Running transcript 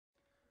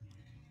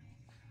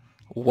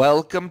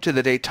Welcome to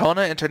the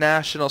Daytona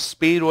International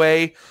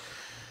Speedway,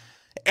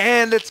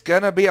 and it's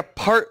gonna be a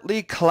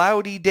partly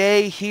cloudy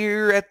day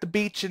here at the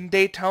beach in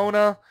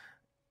Daytona,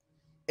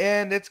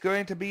 and it's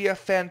going to be a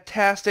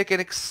fantastic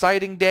and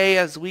exciting day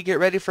as we get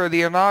ready for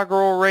the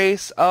inaugural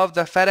race of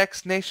the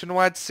FedEx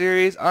Nationwide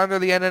Series under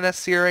the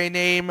NNSCRA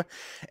name,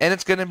 and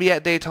it's gonna be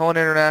at Daytona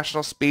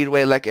International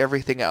Speedway like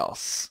everything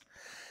else.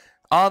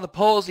 On the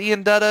poles,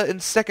 Ian Dutta. In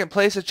second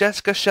place is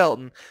Jessica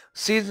Shelton.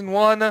 Season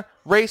 1,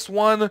 Race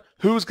 1,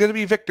 who's going to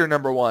be victor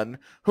number 1?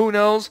 Who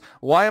knows?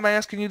 Why am I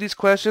asking you these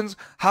questions?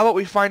 How about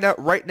we find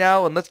out right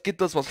now, and let's get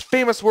those most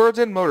famous words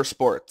in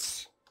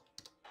motorsports.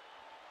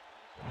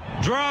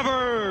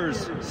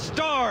 Drivers,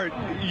 start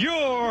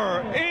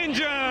your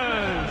engines!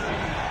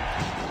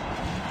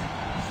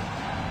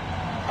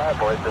 All right,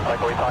 boys, just like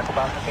we talked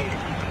about in the meeting,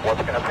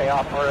 what's going to pay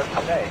off for us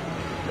today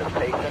is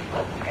patience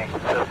and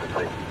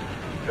consistency.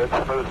 Good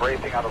smooth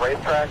racing on the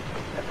racetrack,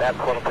 and that's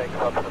what will take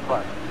us up to the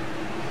front.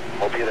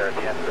 We'll be there at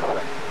the end of this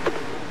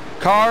thing.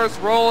 Cars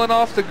rolling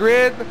off the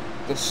grid.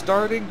 The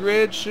starting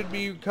grid should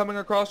be coming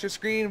across your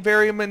screen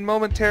very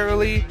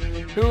momentarily.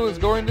 Who is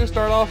going to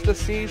start off the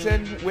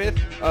season with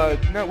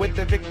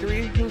the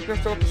victory? Who's going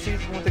to start off the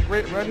season with a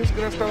great run? Who's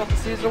going to start off the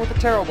season with a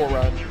terrible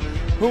run?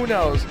 Who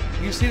knows?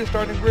 You see the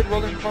starting grid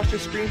rolling across your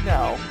screen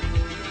now.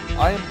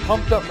 I am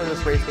pumped up for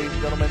this race, ladies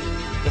and gentlemen.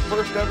 The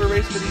first ever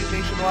race for these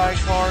nationwide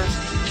cars,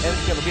 and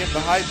it's going to be at the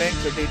high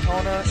banks of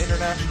Daytona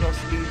International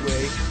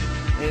Speedway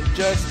in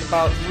just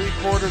about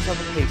 3/4 of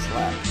a pace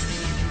lap.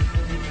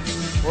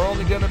 We're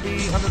only going to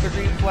be under the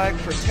green flag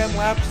for 10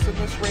 laps in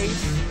this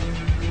race.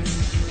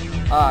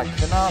 I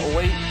cannot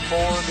wait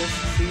for this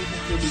season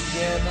to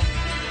begin.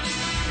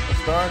 The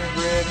starting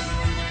grid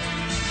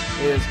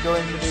is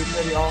going to be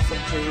pretty awesome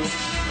too.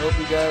 I hope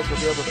you guys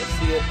will be able to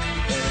see it,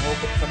 and I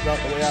hope it comes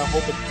out the way I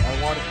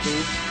want it to.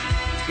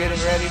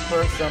 Getting ready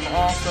for some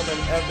awesome and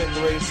epic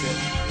racing.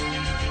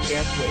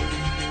 Can't wait.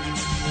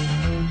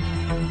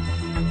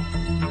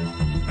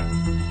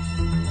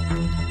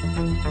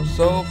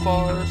 So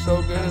far,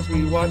 so good as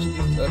we watch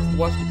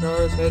the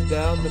cars head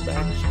down the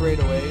back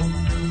straightaway.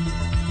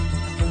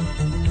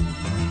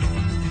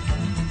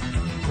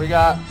 We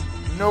got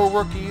no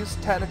rookies,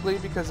 technically,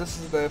 because this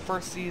is the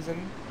first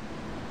season.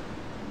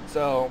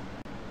 So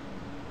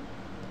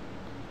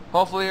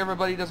hopefully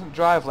everybody doesn't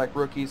drive like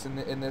rookies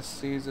in this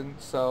season.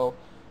 So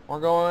we're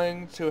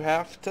going to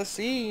have to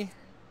see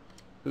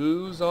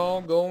who's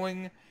all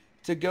going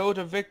to go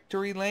to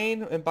victory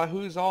lane, and by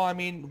who's all I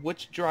mean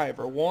which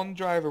driver. One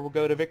driver will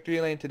go to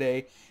victory lane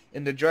today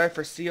in the drive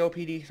for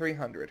COPD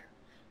 300.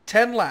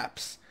 10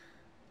 laps.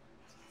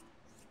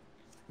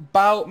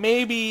 About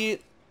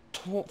maybe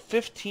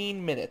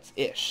 15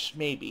 minutes-ish,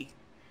 maybe.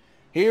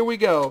 Here we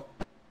go.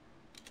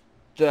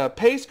 The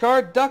pace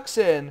car ducks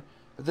in.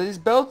 These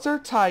belts are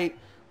tight.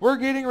 We're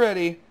getting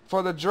ready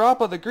for the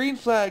drop of the green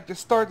flag to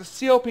start the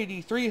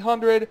COPD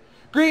 300.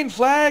 Green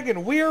flag,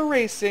 and we're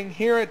racing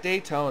here at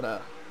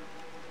Daytona.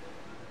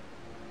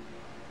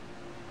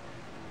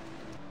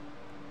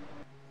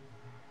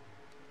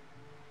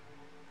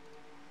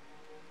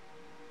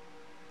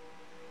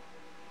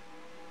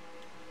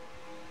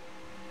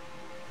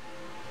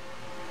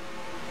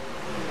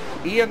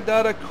 Ian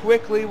Dutta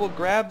quickly will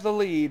grab the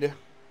lead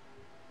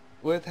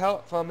with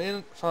help on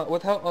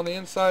the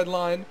inside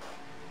line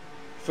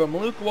from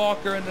Luke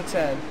Walker in the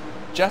 10.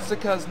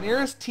 Jessica's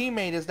nearest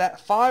teammate is that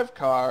 5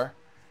 car,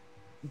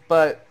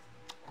 but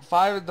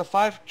the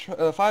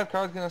 5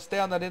 car is going to stay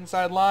on that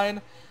inside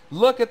line.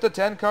 Look at the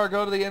 10 car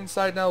go to the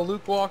inside now.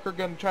 Luke Walker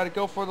going to try to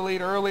go for the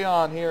lead early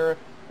on here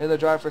in the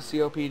drive for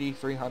COPD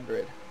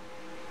 300.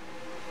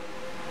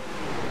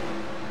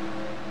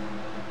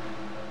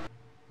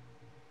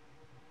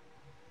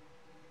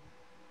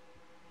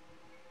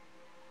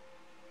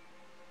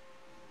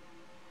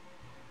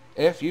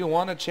 If you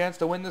want a chance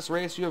to win this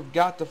race, you have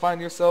got to find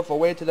yourself a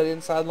way to that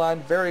inside line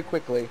very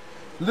quickly.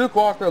 Luke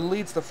Walker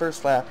leads the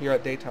first lap here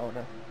at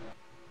Daytona.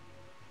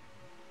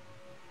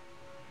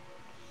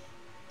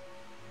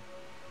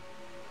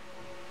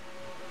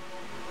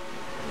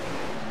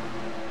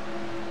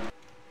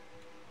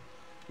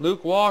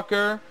 Luke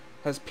Walker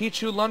has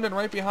Pichu London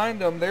right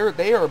behind him.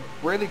 They are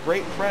really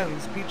great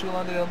friends, Pichu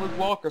London and Luke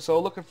Walker.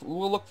 So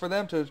we'll look for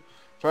them to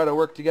try to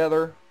work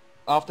together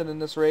often in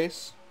this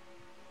race.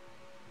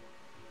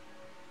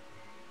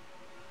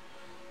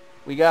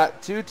 We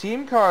got 2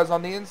 team cars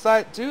on the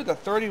inside too, the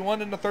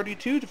 31 and the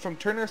 32 from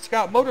Turner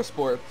Scott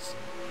Motorsports.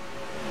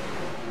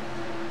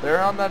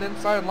 They're on that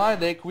inside line.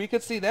 We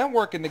could see them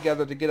working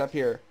together to get up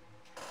here.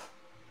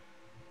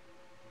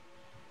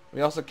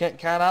 We also can't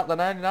count out the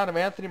 99 of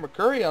Anthony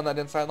McCurry on that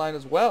inside line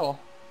as well.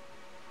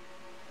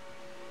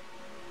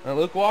 And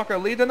Luke Walker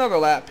leads another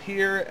lap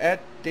here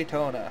at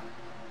Daytona.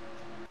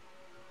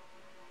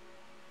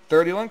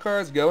 31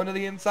 cars going to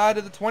the inside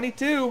of the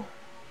 22.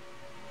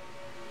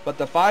 But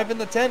the 5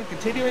 and the 10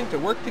 continuing to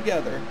work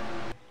together.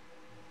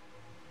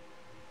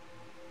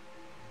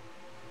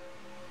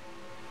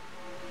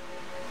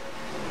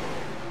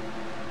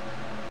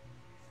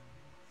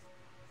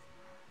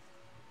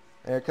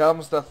 Here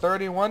comes the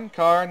 31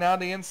 car now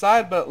to the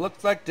inside, but it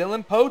looks like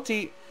Dylan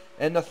Poteet.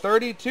 And the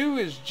 32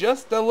 is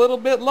just a little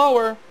bit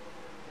lower.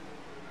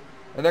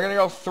 And they're going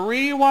to go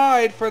 3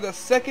 wide for the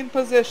second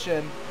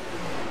position.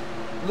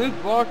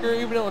 Luke Walker,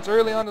 even though it's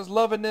early on, is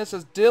loving this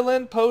as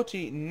Dylan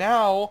Poteet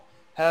now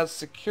has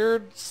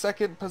secured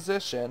second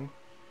position.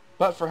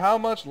 But for how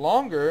much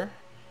longer?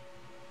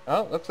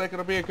 Oh, looks like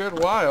it'll be a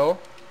good while.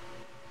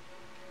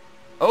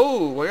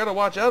 Oh, we got to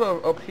watch out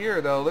up here,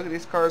 though. Look at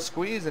these cars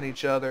squeezing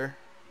each other.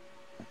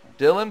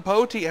 Dylan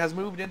Poteet has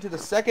moved into the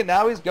second.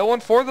 Now he's going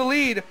for the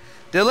lead.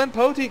 Dylan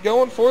Poteet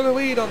going for the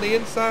lead on the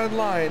inside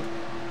line.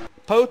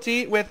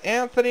 Poteet with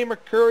Anthony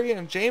McCurry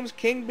and James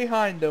King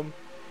behind him.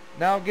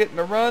 Now getting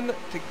a run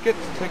to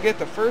get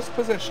the first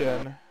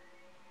position.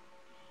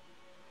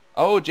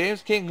 Oh,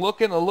 James King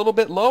looking a little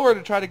bit lower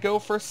to try to go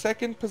for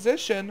second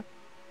position.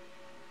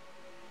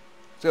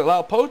 To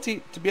allow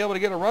Poteet to be able to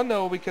get a run,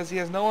 though, because he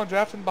has no one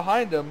drafting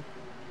behind him.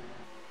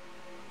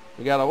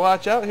 We gotta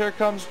watch out. Here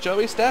comes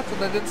Joey Stats on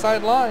that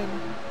inside line.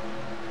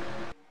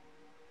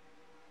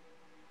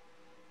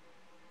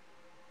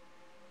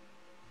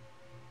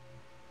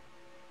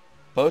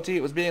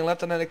 Poteet was being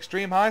left on an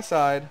extreme high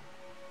side.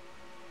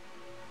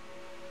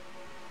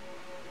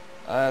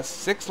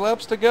 6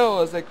 laps to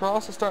go as they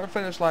cross the start and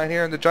finish line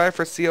here in the Drive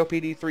for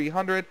COPD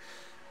 300.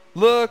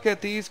 Look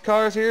at these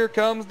cars. Here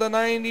comes the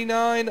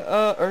 99,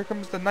 here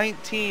comes the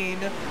 19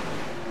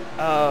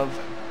 of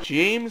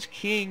James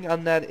King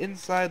on that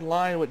inside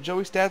line with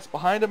Joey Stats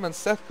behind him and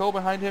Seth Cole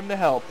behind him to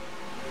help.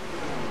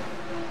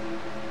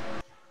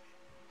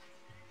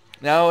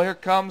 Now here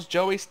comes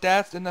Joey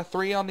Stats in the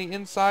 3 on the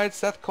inside,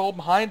 Seth Cole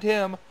behind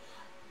him.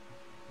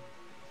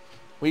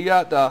 We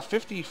got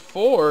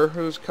 54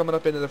 who's coming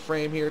up into the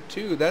frame here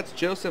too. That's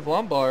Joseph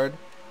Lombard.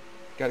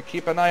 Got to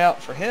keep an eye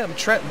out for him.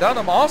 Trent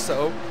Dunham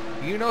also.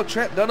 You know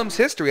Trent Dunham's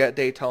history at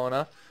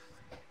Daytona.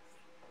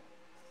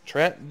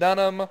 Trent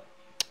Dunham.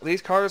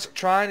 These cars are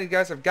trying. These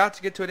guys have got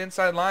to get to an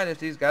inside line. If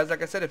these guys,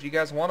 like I said, if you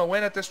guys want to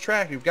win at this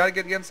track, you've got to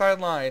get the inside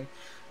line.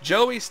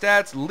 Joey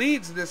Stats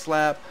leads this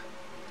lap.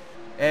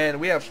 And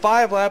we have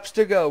 5 laps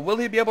to go. Will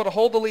he be able to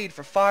hold the lead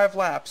for 5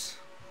 laps?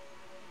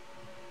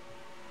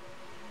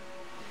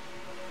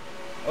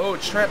 Oh,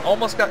 Trent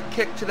almost got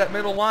kicked to that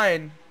middle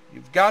line.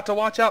 You've got to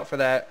watch out for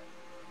that.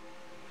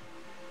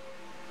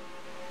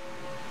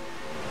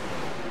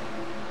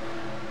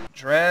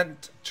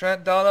 Trent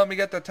Dunham, we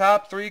got the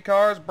top 3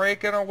 cars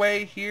breaking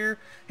away here.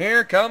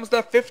 Here comes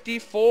the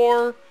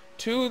 54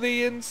 to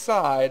the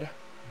inside.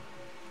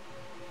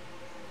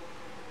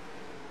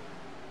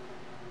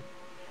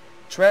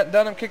 Trent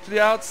Dunham kicked to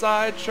the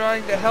outside,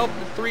 trying to help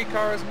the 3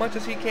 car as much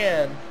as he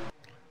can.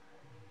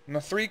 And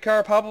the 3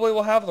 car probably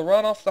will have the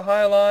run off the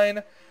high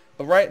line.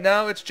 But right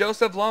now it's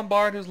Joseph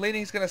Lombard who's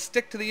leading. He's going to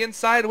stick to the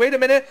inside. Wait a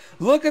minute.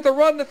 Look at the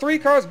run. The 3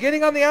 cars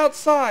getting on the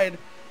outside.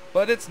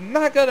 But it's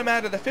not going to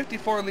matter. The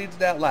 54 leads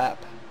that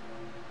lap.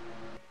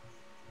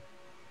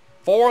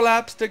 4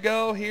 laps to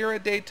go here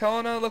at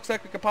Daytona. Looks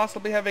like we could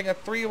possibly having a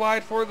 3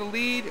 wide for the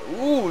lead.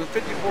 Ooh, the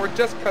 54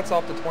 just cuts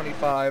off the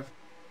 25.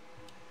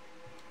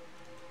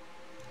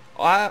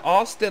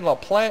 Austin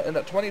LaPlante in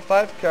the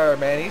 25 car,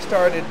 man. He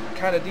started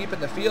kind of deep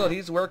in the field.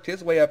 He's worked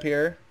his way up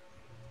here.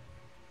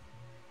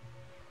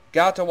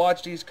 Got to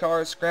watch these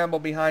cars scramble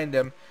behind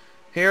him.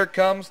 Here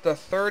comes the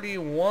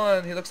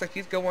 31. He looks like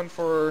he's going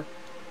for...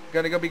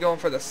 going to be going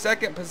for the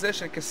second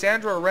position.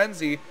 Cassandra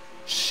Renzi,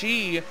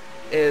 she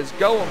is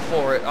going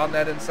for it on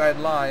that inside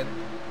line.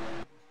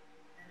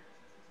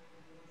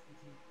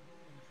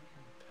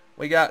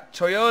 We got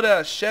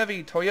Toyota,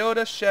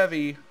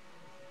 Chevy.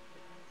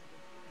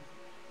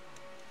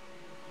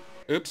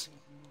 Oops.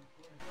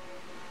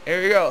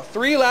 Here you go.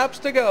 3 laps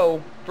to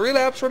go. 3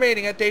 laps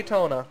remaining at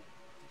Daytona.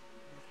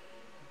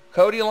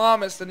 Cody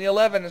Lamas in the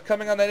 11 is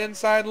coming on that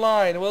inside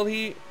line. Will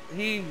he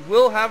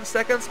will have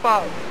second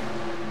spot.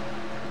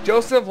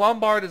 Joseph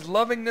Lombard is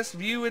loving this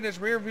view in his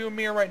rear view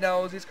mirror right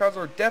now as these cars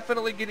are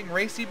definitely getting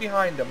racy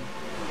behind him.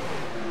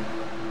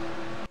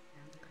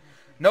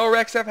 No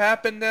wrecks have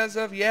happened as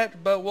of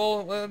yet, but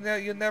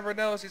you never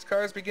know as these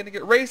cars begin to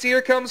get racy.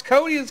 Here comes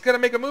Cody, who's going to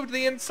make a move to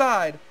the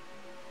inside.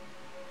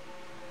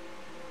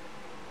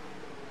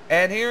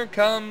 And here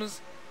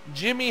comes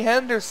Jimmy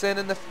Henderson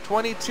in the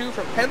 22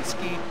 for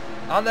Penske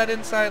on that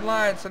inside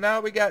line. So now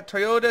we got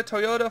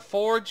Toyota,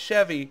 Ford,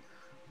 Chevy.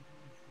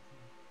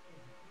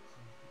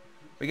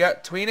 We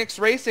got Tweenix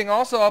Racing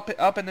also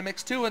up in the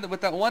mix too with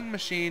that one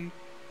machine.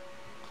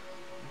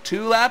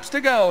 2 laps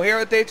to go here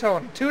at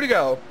Daytona. 2 to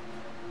go.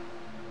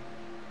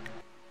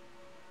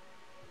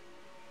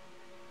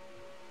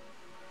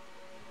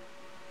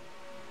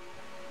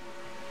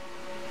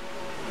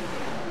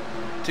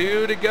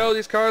 Two to go.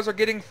 These cars are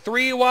getting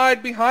 3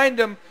 wide behind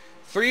them.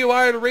 3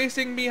 wide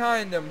racing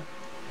behind them.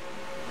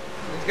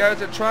 These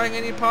guys are trying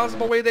any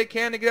possible way they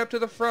can to get up to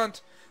the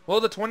front. Will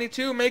the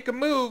 22 make a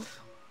move?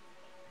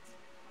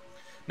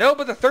 No,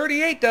 but the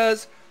 38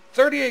 does.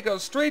 38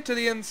 goes straight to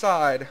the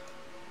inside.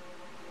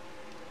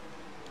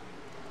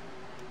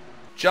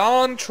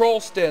 John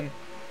Trollston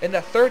in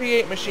the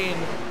 38 machine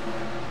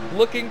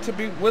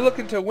we're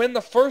looking to win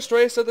the first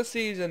race of the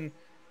season.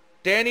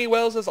 Danny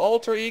Wells'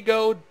 alter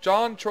ego,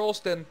 John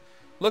Charleston,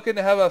 looking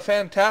to have a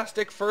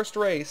fantastic first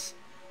race.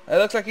 It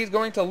looks like he's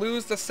going to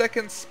lose the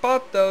second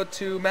spot, though,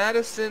 to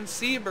Madison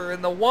Sieber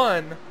in the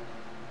 1.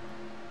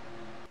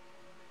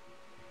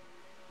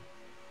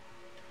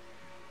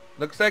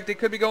 Looks like they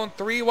could be going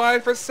 3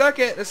 wide for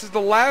second. This is the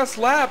last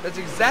lap. That's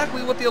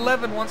exactly what the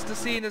 11 wants to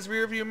see in his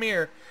rearview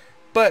mirror.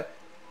 But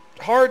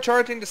hard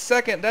charging to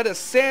second, that is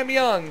Sam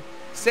Young.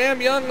 Sam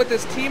Young with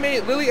his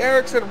teammate Lily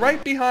Erickson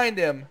right behind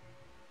him.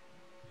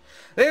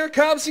 There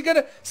comes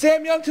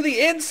Sam Young to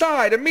the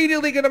inside.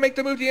 Immediately gonna make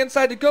the move to the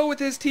inside to go with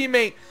his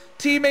teammate.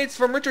 Teammates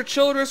from Richard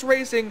Childress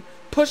Racing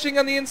pushing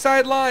on the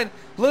inside line.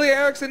 Lily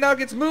Erickson now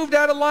gets moved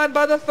out of line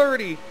by the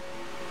 30.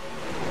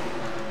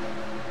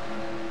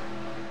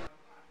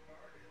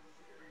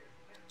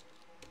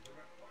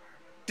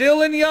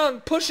 Dylan Young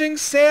pushing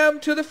Sam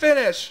to the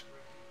finish.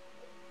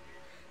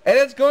 And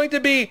it's going to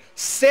be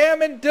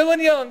Sam and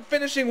Dylan Young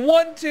finishing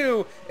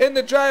 1-2 in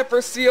the drive for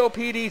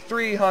COPD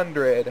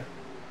 300.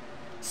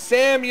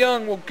 Sam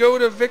Young will go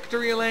to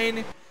victory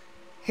lane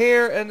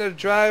here in the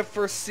drive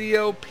for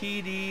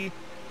COPD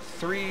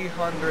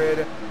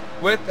 300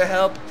 with the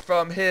help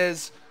from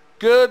his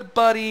good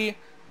buddy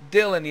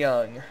Dylan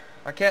Young.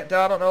 I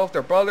don't know if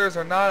they're brothers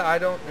or not, I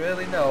don't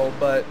really know,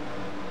 but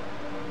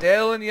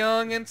Dylan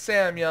Young and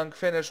Sam Young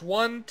finish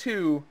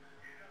 1-2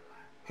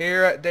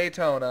 here at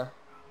Daytona.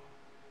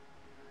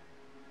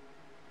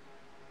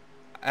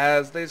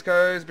 As these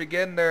cars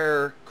begin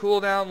their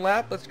cool-down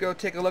lap, let's go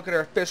take a look at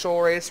our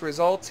official race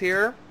results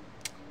here.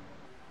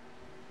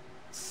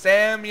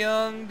 Sam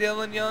Young,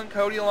 Dylan Young,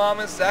 Cody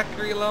Lamas,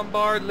 Zachary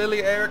Lombard,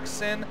 Lily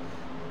Erickson,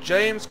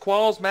 James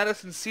Qualls,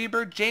 Madison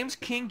Sieber, James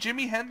King,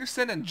 Jimmy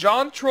Henderson, and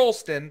John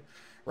Charleston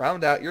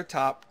round out your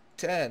top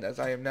 10. As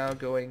I am now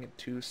going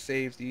to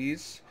save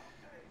these.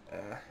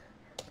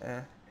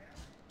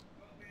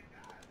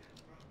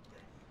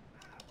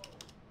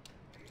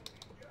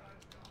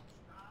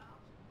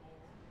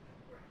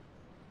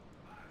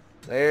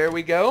 There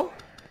we go.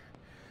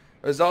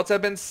 Results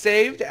have been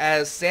saved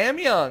as Sam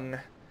Young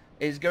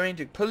is going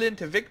to pull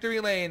into victory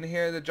lane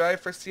here in the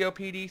drive for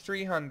COPD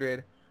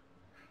 300.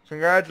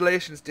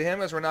 Congratulations to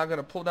him, as we're now going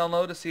to pull down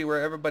low to see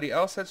where everybody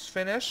else has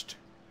finished.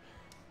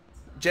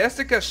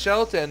 Jessica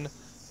Shelton,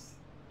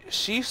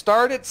 she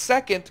started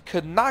second,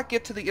 could not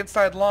get to the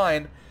inside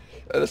line.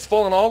 It's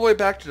fallen all the way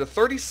back to the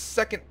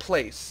 32nd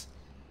place.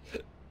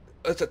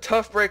 It's a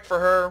tough break for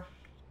her.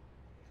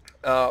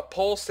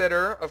 Pole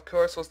sitter, of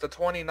course, was the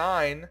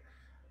 29.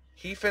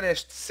 He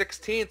finished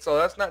 16th, so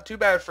that's not too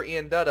bad for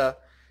Ian Dutta.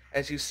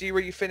 As you see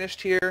where you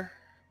finished here.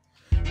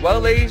 Well,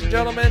 ladies and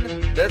gentlemen,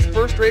 this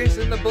first race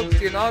in the books,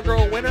 the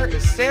inaugural winner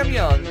is Sam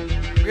Young.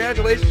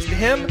 Congratulations to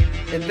him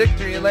in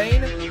victory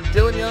lane.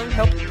 Dylan Young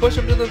helped push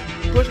him to the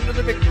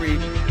victory.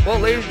 Well,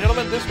 ladies and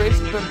gentlemen, this race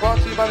has been brought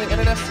to you by the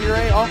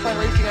NNSCRA, offline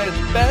racing at its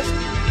best.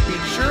 Be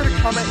sure to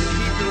comment and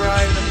keep your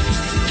eye,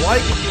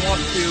 like if you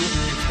want to,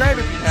 subscribe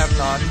if you have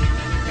not.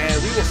 And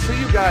we will see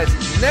you guys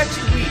next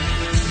week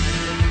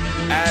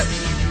at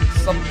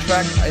some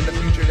track in the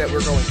future that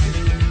we're going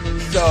to.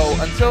 So,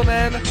 until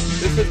then,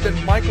 this has been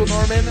Michael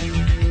Norman,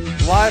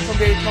 live from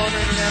Daytona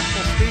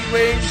International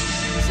Speedway,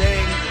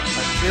 saying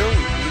until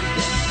we